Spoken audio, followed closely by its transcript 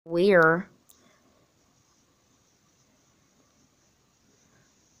Weird.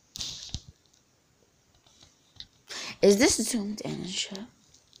 Is this zoomed in and shit?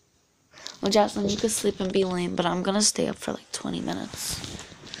 Well, Jocelyn, you could sleep and be lame, but I'm gonna stay up for like 20 minutes.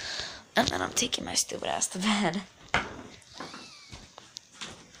 And then I'm taking my stupid ass to bed.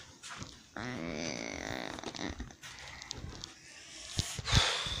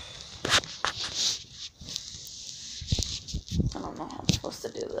 I don't know how I'm supposed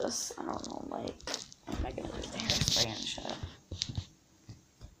to do this. I don't know, like, how am I gonna use the hairspray and shit?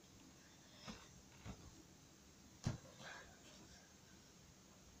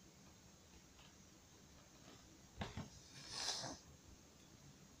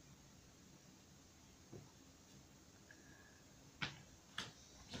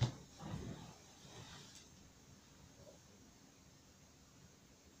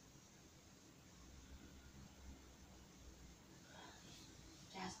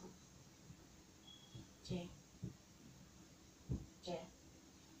 Jasmine. Jay. Jay.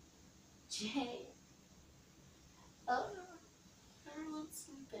 Jay. Oh, everyone's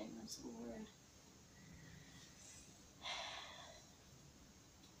sleeping. I'm so worried.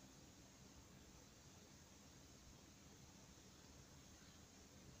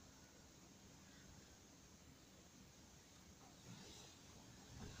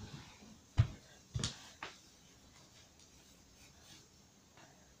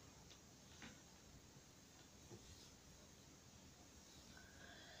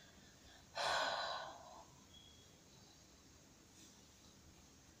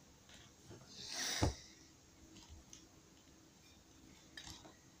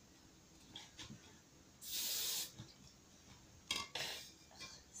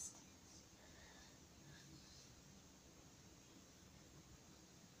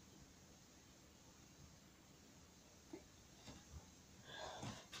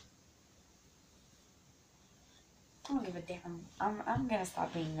 I don't give a damn. I'm gonna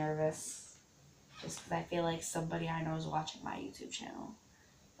stop being nervous. Just because I feel like somebody I know is watching my YouTube channel.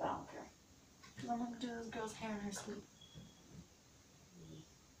 But I don't care. Because I'm gonna do this girl's hair in her sleep.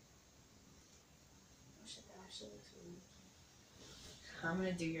 Oh shit, that actually looks really good. I'm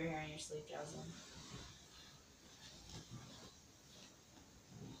gonna do your hair in your sleep, Jasmine.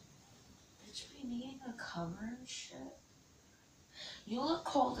 Bitch, we needing a cover and shit. You look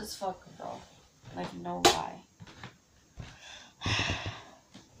cold as fuck, though. Like, no lie.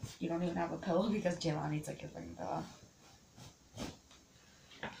 You don't even have a pillow because Jaloni took your fucking pillow.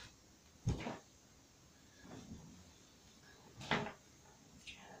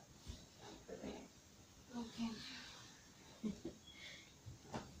 Okay.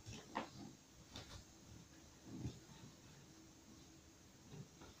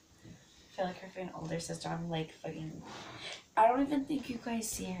 I feel like her fucking older sister. I'm like fucking. I don't even think you guys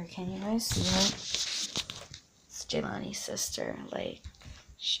see her. Can you guys see her? It's Jelani's sister. Like,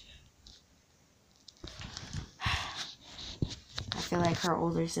 shit. I feel like her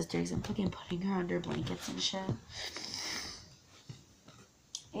older sister isn't fucking putting her under blankets and shit.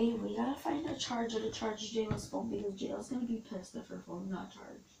 Hey, we gotta find a charger to charge Jayla's phone because Jayla's gonna be pissed if her phone's not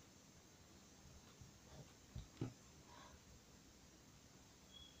charged.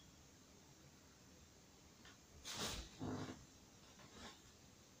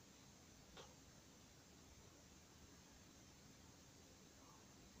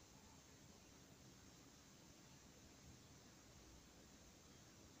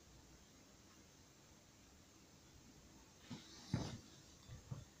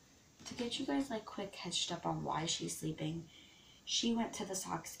 To get you guys like quick catched up on why she's sleeping, she went to the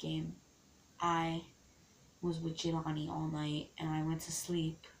Sox game. I was with Jelani all night and I went to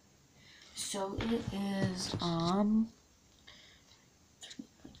sleep. So it is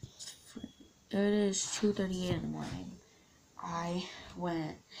 2:38 in the morning. I'm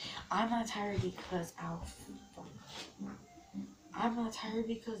not tired because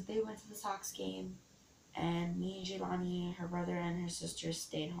they went to the Sox game and me and Jelani, her brother and her sister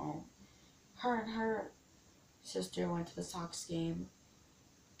stayed home. Her and her sister went to the Sox game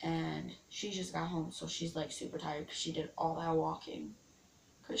and she just got home, so she's like super tired because she did all that walking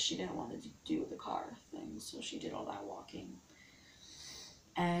because she didn't want to do the car thing, so she did all that walking.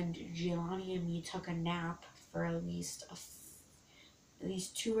 And Jelani and me took a nap for at least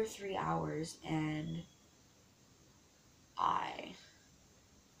 2 or 3 hours, and I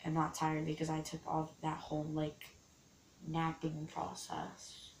am not tired because I took all that whole like napping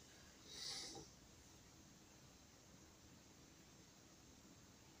process.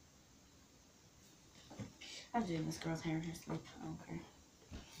 I'm doing this girl's hair in her sleep. I don't care.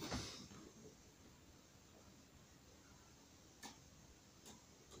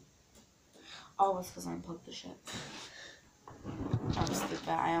 Oh, it's because I unplugged the shit. I'm stupid.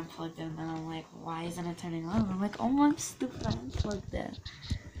 I unplugged it and then I'm like, why isn't it turning on? I'm like, oh, I'm stupid. I unplugged it.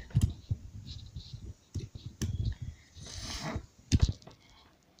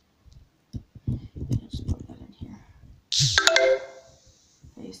 Just put that in here.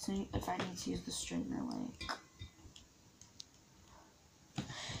 If I need to use the straightener, like,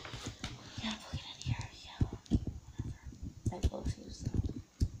 yeah, put it in here. Yeah, whatever. I both use them.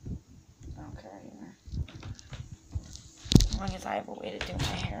 I don't care either. As long as I have a way to do my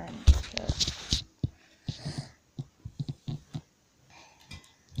hair and shit.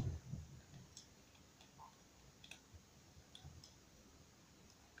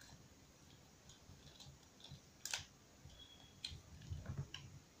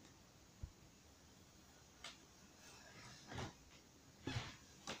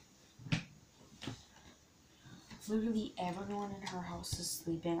 Literally everyone in her house is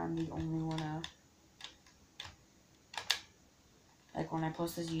sleeping. I'm the only one up. Like, when I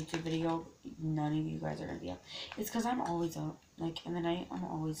post this YouTube video, none of you guys are gonna be up. It's because I'm always up. Like, in the night, I'm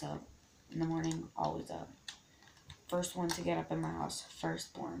always up. In the morning, always up. First one to get up in my house.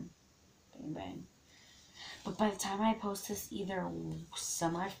 Firstborn. Bang, bang. But by the time I post this, either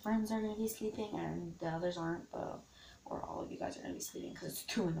some of my friends are gonna be sleeping and the others aren't, but, or all of you guys are gonna be sleeping because it's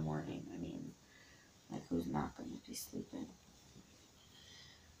 2 in the morning. I mean, like, who's not gonna be sleeping?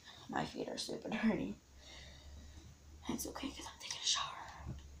 My feet are sleeping already. It's okay because I'm taking a shower.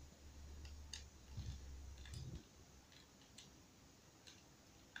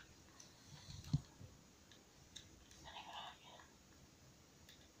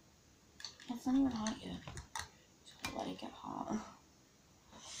 It's not even hot yet. Just gotta let it get hot.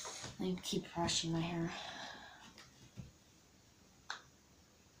 I keep brushing my hair.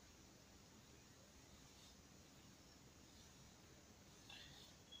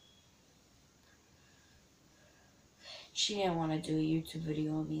 She didn't want to do a YouTube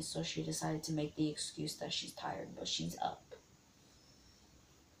video of me, so she decided to make the excuse that she's tired, but she's up.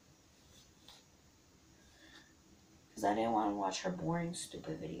 Because I didn't want to watch her boring,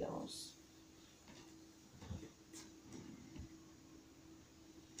 stupid videos.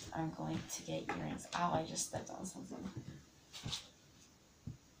 I'm going to get earrings. Ow, I just stepped on something.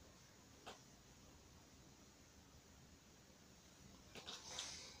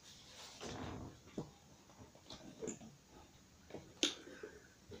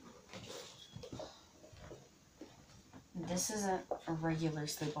 This isn't a regular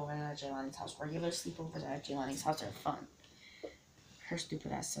sleepover at Jaloni's house. Regular sleepovers at Jaloni's house are fun. Her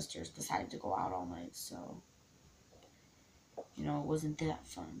stupid ass sisters decided to go out all night, so, you know, it wasn't that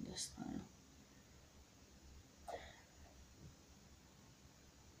fun this time.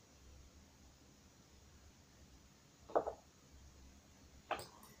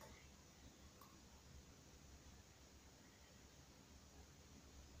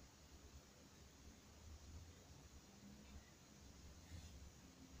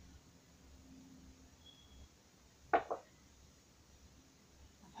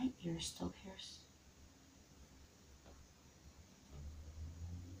 My ear's still pierced.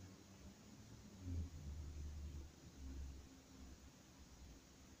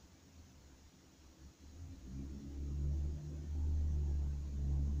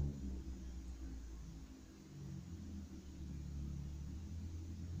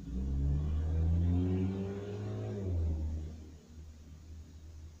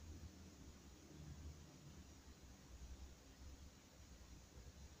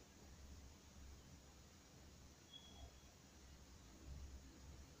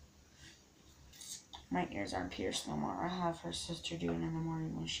 My ears aren't pierced no more. I have her sister do it in the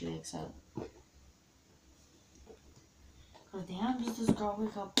morning when she wakes up. Cause damn, does this girl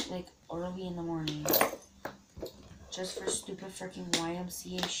wake up like early in the morning? Just for stupid freaking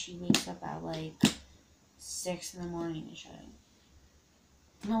YMCA, she wakes up at like 6 in the morning and shit.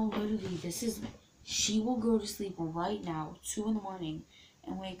 No, literally, she will go to sleep right now, 2 in the morning,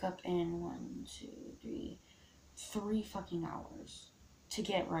 and wake up in 3 fucking hours to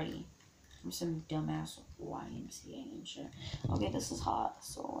get ready from some dumbass YMCA and shit. Okay, this is hot,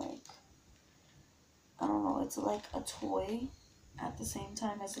 so like, I don't know, it's like a toy at the same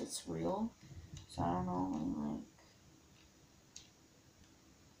time as it's real. So I don't know, like,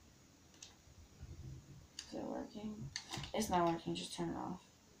 is it working? It's not working, just turn it off.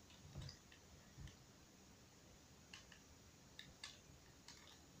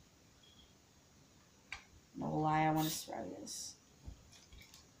 No lie, I want to spray this.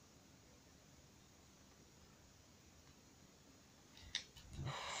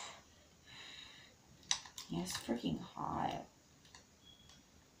 Yeah, it's freaking hot.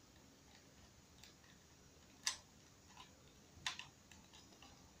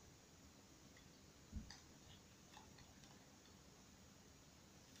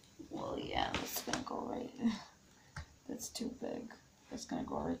 too big. It's gonna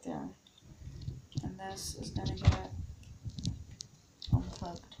go right there. And this is gonna get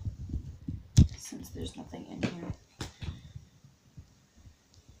unplugged since there's nothing in here.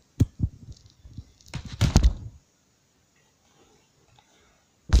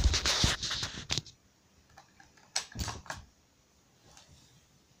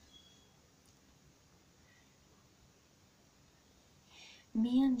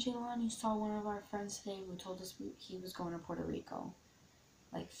 Me and Jaloni saw one of our friends today who told us he was going to Puerto Rico.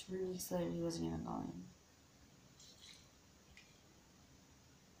 Like 3 weeks later, he wasn't even going.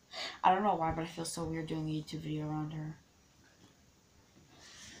 I don't know why, but I feel so weird doing a YouTube video around her.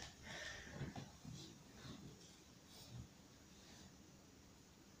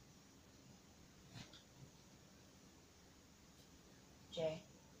 Jay.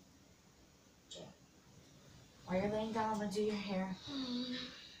 While you're laying down, I'm gonna do your hair.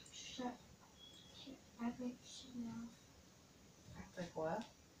 Shut. Act like shit now. Act like what?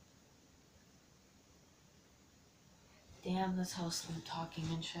 Damn, this house sleep talking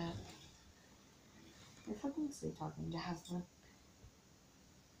and shit. You're fucking sleep talking, Jasmine.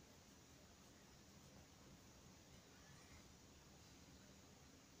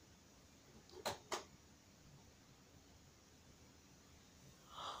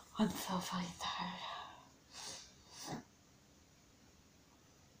 I'm so fucking tired.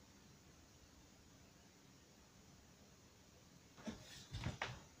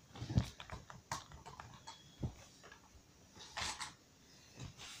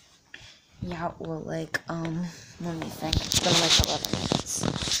 Yeah, well, like, let me think. It's been like 11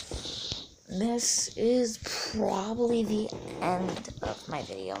 minutes. This is probably the end of my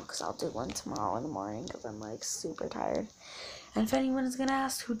video, because I'll do one tomorrow in the morning, because I'm, like, super tired. And if anyone is gonna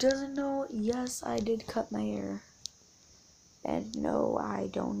ask who doesn't know, yes, I did cut my hair. And no, I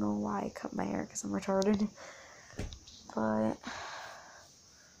don't know why I cut my hair, because I'm retarded. But,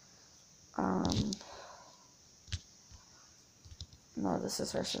 no, this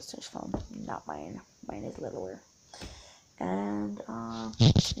is her sister's phone, not mine. Mine is littler. And,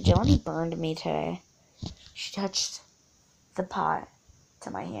 Jelani burned me today. She touched the pot to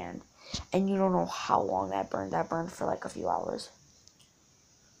my hand. And you don't know how long that burned. That burned for like a few hours.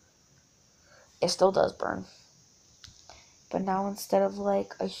 It still does burn. But now instead of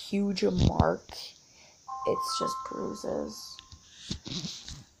like a huge mark, it's just bruises.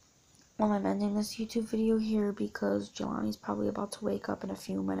 Well, I'm ending this YouTube video here because Jelani's probably about to wake up in a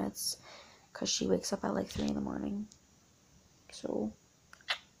few minutes. Because she wakes up at like 3 in the morning. So,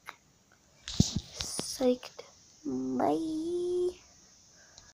 psyched. Bye.